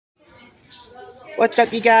What's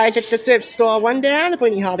up, you guys? It's the thrift store rundown,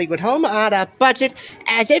 bringing Hollywood home on a budget,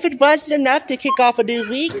 as if it wasn't enough to kick off a new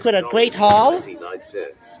week with a great haul.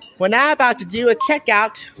 We're now about to do a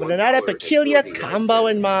checkout with another peculiar combo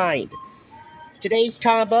in mind. Today's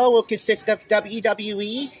combo will consist of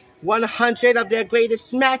WWE 100 of their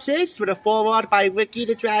greatest matches with a foreword by Ricky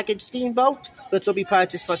the Dragon Steamboat, which will be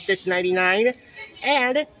purchased for $6.99,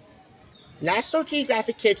 and National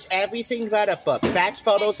Geographic Kids Everything But a Book. Facts,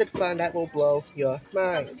 photos, and fun that will blow your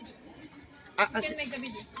mind. I'm a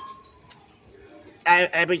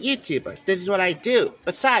YouTuber. This is what I do.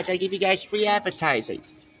 Besides, I give you guys free advertising.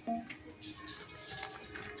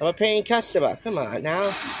 I'm a paying customer. Come on now.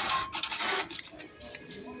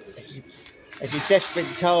 As you've just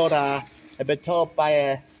been told, I've been told by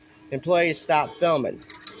an employee to stop filming.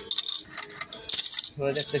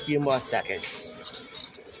 Well, just a few more seconds.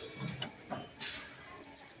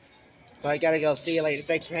 So I gotta go. See you later.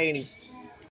 Thanks for hating.